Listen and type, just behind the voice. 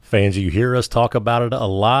Fans, you hear us talk about it a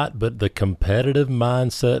lot, but the Competitive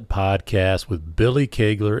Mindset podcast with Billy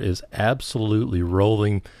Kegler is absolutely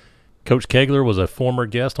rolling. Coach Kegler was a former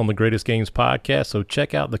guest on the Greatest Games podcast, so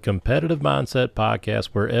check out the Competitive Mindset podcast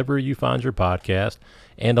wherever you find your podcast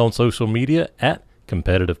and on social media at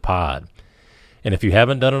Competitive Pod. And if you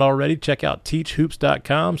haven't done it already, check out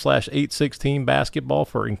teachhoops.com/816basketball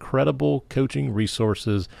for incredible coaching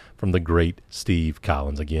resources from the great Steve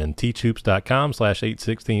Collins. Again,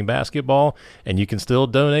 teachhoops.com/816basketball, and you can still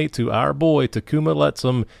donate to our boy Takuma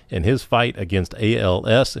Letsum in his fight against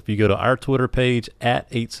ALS. If you go to our Twitter page at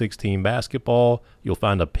 816basketball, you'll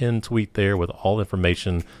find a pinned tweet there with all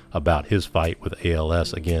information about his fight with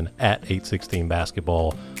ALS. Again, at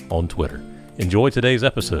 816basketball on Twitter. Enjoy today's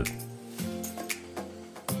episode.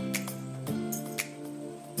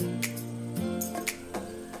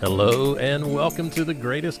 Hello and welcome to the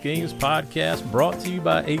Greatest Games podcast, brought to you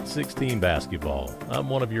by 816 Basketball. I'm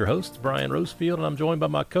one of your hosts, Brian Rosefield, and I'm joined by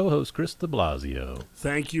my co-host, Kris de Blasio.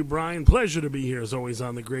 Thank you, Brian. Pleasure to be here, as always,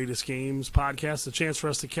 on the Greatest Games podcast, a chance for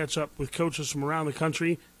us to catch up with coaches from around the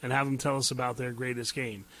country and have them tell us about their greatest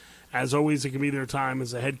game. As always, it can be their time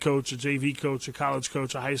as a head coach, a JV coach, a college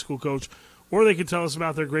coach, a high school coach, or they could tell us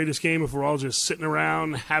about their greatest game if we're all just sitting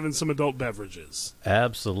around having some adult beverages.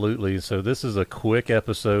 Absolutely. So this is a quick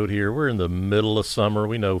episode here. We're in the middle of summer.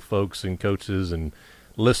 We know folks and coaches and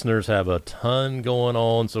listeners have a ton going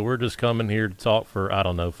on, so we're just coming here to talk for,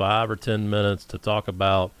 5 or 10 minutes to talk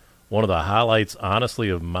about one of the highlights, honestly,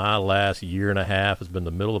 of my last year and a half. Has been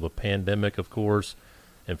the middle of a pandemic, of course,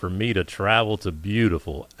 and for me to travel to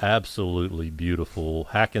beautiful, absolutely beautiful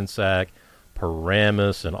Hackensack,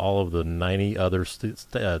 Paramus, and all of the 90 other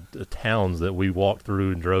towns that we walked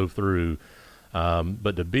through and drove through.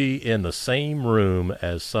 But to be in the same room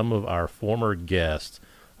as some of our former guests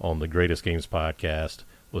on the Greatest Games podcast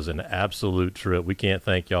was an absolute trip. We can't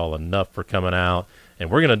thank y'all enough for coming out,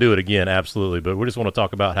 and we're going to do it again, absolutely. But we just want to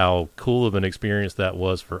talk about how cool of an experience that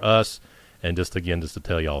was for us, and just to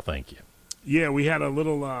tell y'all thank you. Yeah, we had a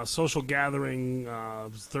little social gathering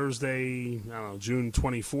Thursday, June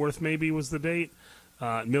 24th maybe was the date,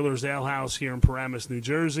 at Miller's Ale House here in Paramus, New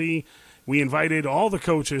Jersey. We invited all the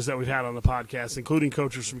coaches that we've had on the podcast, including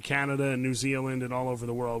coaches from Canada and New Zealand and all over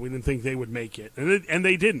the world. We didn't think they would make it, and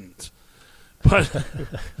they didn't. But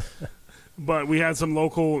but we had some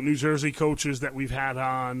local New Jersey coaches that we've had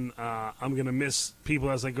on. I'm going to miss people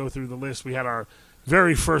as I go through the list. We had our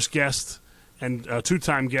very first guest, and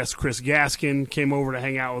two-time guest Chris Gaskin came over to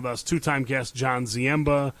hang out with us. Two-time guest John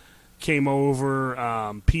Ziemba came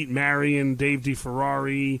over. Pete Marion, Dave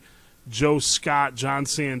DeFerrari, Joe Scott, John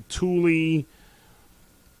Santulli,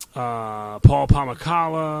 Paul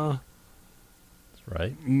Pamacala. That's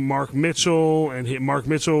right. Mark Mitchell. And Mark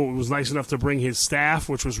Mitchell was nice enough to bring his staff,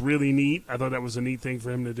 which was really neat. I thought that was a neat thing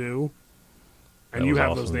for him to do. And you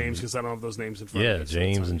have awesome. Those names because I don't have those names in front of me. Yeah,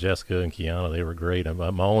 James and Jessica and Kiana, they were great.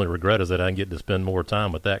 My only regret is that I didn't get to spend more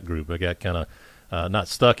time with that group. I got kind of not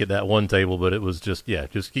stuck at that one table, but it was just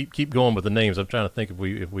keep going with the names. I'm trying to think if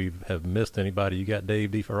we have missed anybody. You got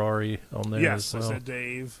Dave DeFerrari on there? Yes, as well? I said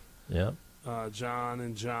Dave. Yeah.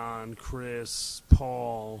 John, Chris,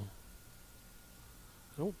 Paul.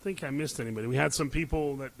 I don't think I missed anybody. We had some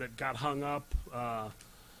people that got hung up.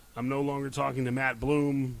 I'm no longer talking to Matt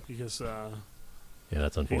Bloom because yeah,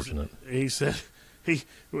 that's unfortunate. He said,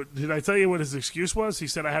 did I tell you what his excuse was? He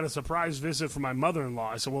said, I had a surprise visit from my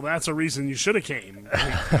mother-in-law. I said, well, that's a reason you should have came.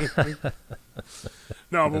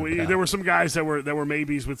 No, but there were some guys that were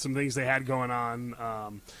maybes with some things they had going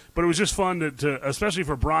on. But it was just fun to especially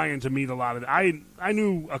for Brian, to meet a lot of them. I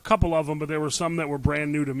knew a couple of them, but there were some that were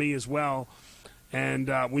brand new to me as well. And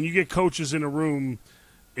when you get coaches in a room,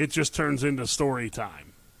 it just turns into story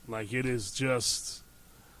time. Like, it is just...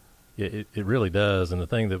 Yeah, it really does. And the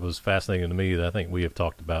thing that was fascinating to me that I think we have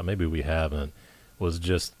talked about, maybe we haven't, was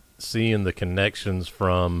just seeing the connections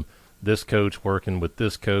from this coach working with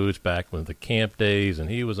this coach back with the camp days, and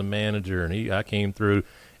he was a manager, and I came through,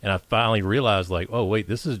 and I finally realized, like, oh, wait,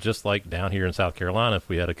 this is just like down here in South Carolina. If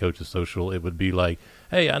we had a coach's social, it would be like,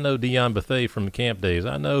 hey, I know Dion Bethay from the camp days.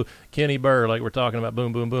 I know Kenny Burr, like we're talking about,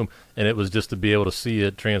 boom, boom, boom. And it was just to be able to see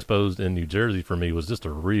it transposed in New Jersey for me was just a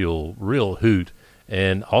real hoot.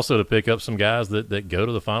 And also to pick up some guys that go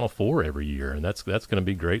to the Final Four every year, and that's going to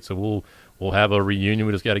be great. So we'll have a reunion.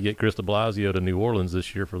 We just got to get Kris de Blasio to New Orleans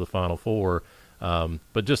this year for the Final Four.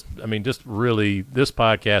 But just really, this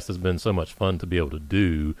podcast has been so much fun to be able to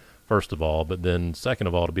do, first of all, but then second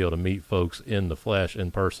of all, to be able to meet folks in the flesh,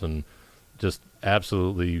 in person, just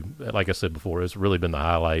absolutely, like I said before, it's really been the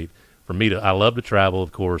highlight for me. I love to travel,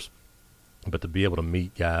 of course, but to be able to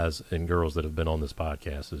meet guys and girls that have been on this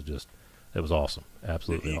podcast is just it was awesome,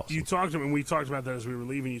 absolutely awesome. You talked, and we talked about that as we were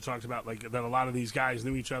leaving. You talked about like that a lot of these guys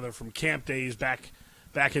knew each other from camp days back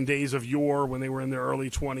in days of yore when they were in their early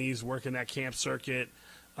 20s working that camp circuit.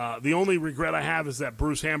 The only regret I have is that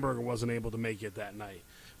Bruce Hamburger wasn't able to make it that night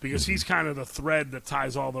because he's kind of the thread that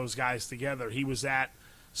ties all those guys together. He was at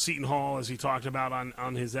Seton Hall, as he talked about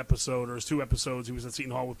on his episode, or his 2 episodes. He was at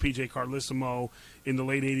Seton Hall with P.J. Carlissimo in the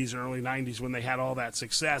late 80s and early 90s when they had all that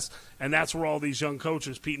success. And that's where all these young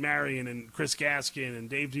coaches, Pete Marion and Chris Gaskin and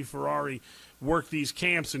Dave DeFerrari, worked these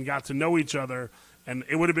camps and got to know each other. And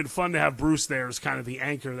it would have been fun to have Bruce there as kind of the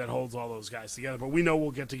anchor that holds all those guys together. But we know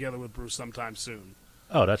we'll get together with Bruce sometime soon.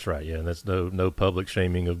 Oh, that's right. Yeah, and that's no public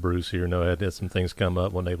shaming of Bruce here. No, I had some things come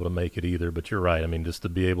up, wasn't able to make it either. But you're right. I mean, just to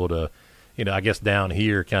be able to, I guess down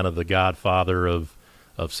here, kind of the godfather of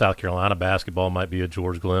South Carolina basketball might be a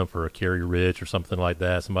George Glimpf or a Kerry Rich or something like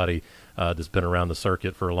that. Somebody that's been around the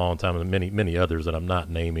circuit for a long time, and many others that I'm not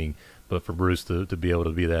naming. But for Bruce to be able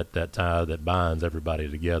to be that tie that binds everybody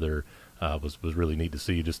together was really neat to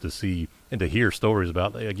see, just to see and to hear stories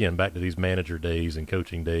about, again, back to these manager days and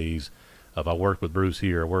coaching days of I worked with Bruce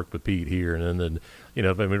here, I worked with Pete here, and then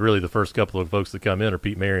I mean, really the first couple of folks that come in are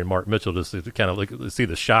Pete Marion and Mark Mitchell, just to kind of see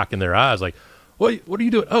the shock in their eyes, like, what are you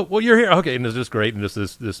doing? Oh, well, you're here. Okay, and it's just great, and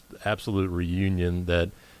just this absolute reunion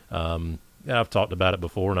that I've talked about it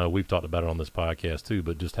before, and we've talked about it on this podcast too,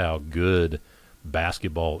 but just how good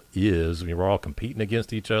basketball is. I mean, we're all competing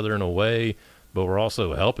against each other in a way, but we're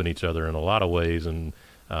also helping each other in a lot of ways. And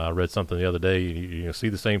I read something the other day, you see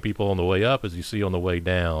the same people on the way up as you see on the way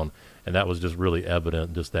down, and that was just really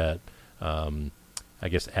evident, just that, I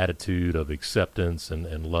guess, attitude of acceptance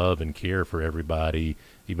and love and care for everybody,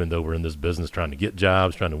 even though we're in this business trying to get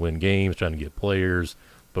jobs, trying to win games, trying to get players,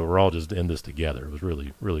 but we're all just in this together. It was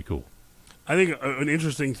really, really cool. I think an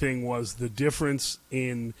interesting thing was the difference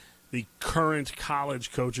in the current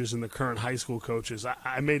college coaches and the current high school coaches.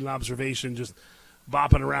 I made an observation just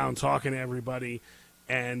bopping around talking to everybody,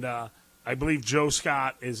 and I believe Joe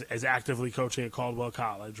Scott is actively coaching at Caldwell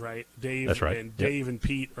College, right? Dave, that's right. And Dave and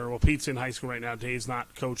Pete, Pete's in high school right now. Dave's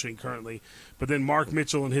not coaching currently. But then Mark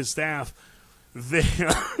Mitchell and his staff, they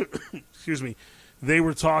they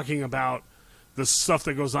were talking about the stuff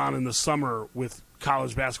that goes on in the summer with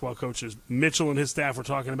college basketball coaches. Mitchell and his staff were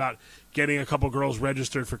talking about getting a couple girls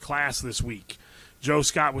registered for class this week. Joe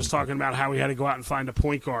Scott was talking about how he had to go out and find a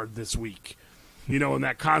point guard this week. In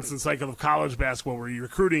that constant cycle of college basketball where you're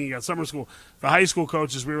recruiting, you got summer school. The high school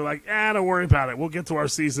coaches, we were like, don't worry about it. We'll get to our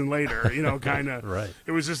season later, kind of. Right.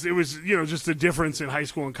 It was just a difference in high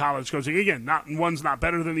school and college coaching. Again, one's not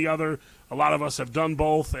better than the other. A lot of us have done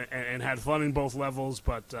both and had fun in both levels.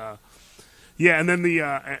 But, and then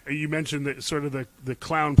you mentioned that sort of the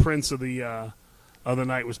clown prince of the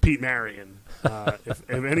night was Pete Marion. If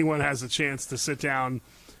anyone has a chance to sit down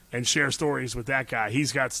and share stories with that guy,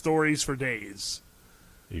 he's got stories for days.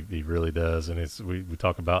 He really does, and we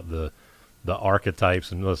talk about the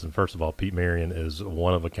archetypes. And listen, first of all, Pete Marion is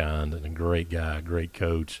one of a kind and a great guy, great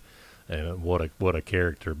coach, and what a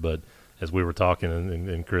character. But as we were talking,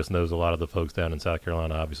 and Kris knows a lot of the folks down in South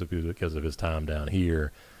Carolina, obviously because of his time down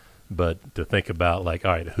here. But to think about, like,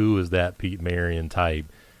 all right, who is that Pete Marion type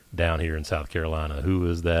down here in South Carolina? Who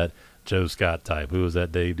is that Joe Scott type? Who is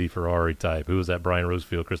that Dave DeFerrari type? Who is that Brian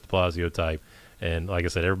Rosefield, Chris DePlazio type? And like I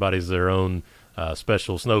said, everybody's their own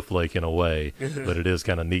special snowflake in a way, but it is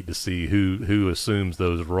kind of neat to see who assumes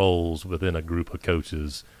those roles within a group of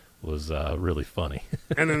coaches. Was really funny.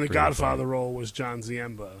 And then the Godfather role was John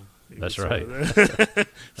Ziemba. That's right.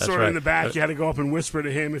 Sort of in the back, you had to go up and whisper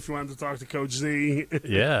to him if you wanted to talk to Coach Z.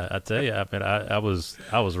 Yeah, I tell you, I mean, I was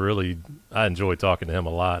really, I enjoyed talking to him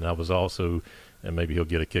a lot, and I was also, and maybe he'll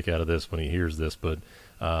get a kick out of this when he hears this, but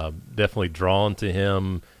definitely drawn to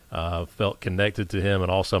him, felt connected to him, and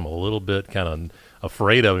also I'm a little bit kind of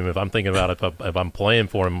afraid of him. If I'm thinking about if I'm playing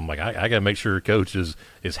for him, I'm like, I got to make sure Coach is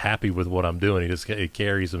happy with what I'm doing. He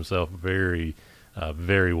carries himself very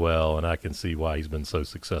very well, and I can see why he's been so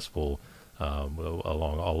successful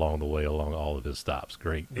along the way, along all of his stops.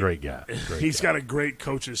 Great guy. He's got a great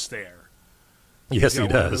coach's stare. Yes, he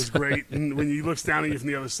does. Great. And when he looks down at you from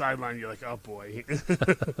the other sideline, you're like, oh, boy.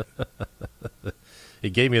 He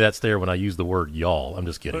gave me that stare when I used the word y'all. I'm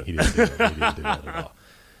just kidding. He didn't do that at all.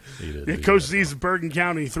 Coach Z's Bergen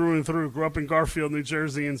County through and through. Grew up in Garfield, New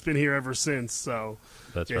Jersey, and has been here ever since. So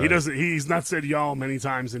that's right. He's not said y'all many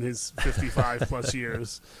times in his 55 plus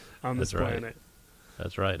years on this planet.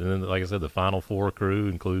 That's right. And then, like I said, the Final Four crew,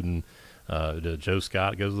 including Joe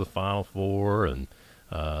Scott, goes to the Final Four, and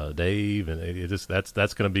Dave, and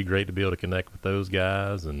that's going to be great to be able to connect with those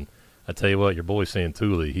guys. And I tell you what, your boy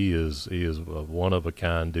Santulli, he is a one of a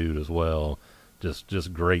kind dude as well.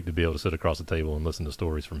 just great to be able to sit across the table and listen to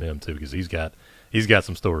stories from him too, because he's got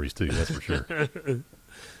some stories too. That's for sure.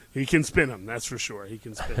 He can spin them. That's for sure. He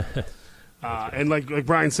can spin them. And like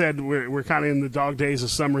Brian said, we're kind of in the dog days of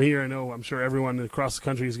summer here. I'm sure everyone across the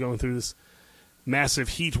country is going through this massive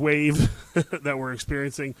heat wave that we're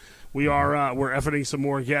experiencing. We're efforting some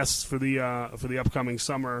more guests for the upcoming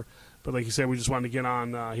summer. But like you said, we just wanted to get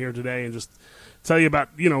on here today and just tell you about,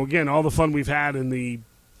 again, all the fun we've had in the,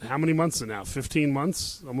 how many months now? 15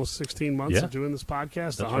 months, almost 16 months of doing this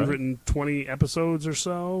podcast. That's 120 episodes or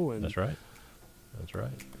so. And That's right.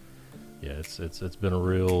 Yeah, it's been a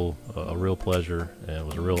real pleasure, and it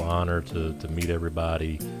was a real honor to meet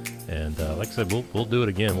everybody. And like I said, we'll do it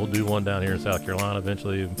again. We'll do one down here in South Carolina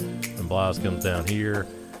eventually when Blas comes down here,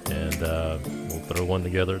 and we'll throw one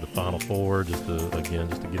together at the Final Four just to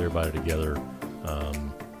get everybody together,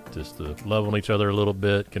 just to love on each other a little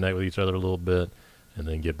bit, connect with each other a little bit, and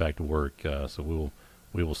then get back to work. So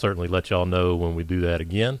we will certainly let y'all know when we do that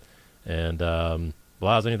again. And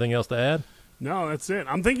Blas, anything else to add? No, that's it.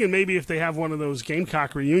 I'm thinking maybe if they have one of those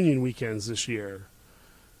Gamecock reunion weekends this year,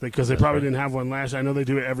 because they probably didn't have one last year. I know they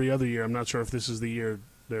do it every other year. I'm not sure if this is the year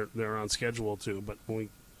they're on schedule to, but I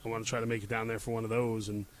want to try to make it down there for one of those,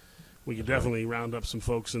 and we could definitely round up some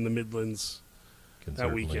folks in the Midlands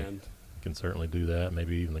that weekend. Can certainly do that.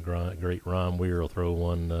 Maybe even the great Ron Weir will throw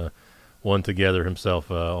one together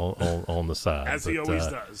himself on the side. As he always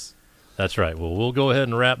does. That's right. Well, we'll go ahead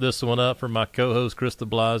and wrap this one up. For my co-host, Kris de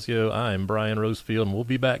Blasio, I'm Brian Rosefield, and we'll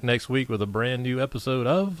be back next week with a brand new episode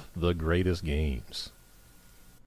of The Greatest Games.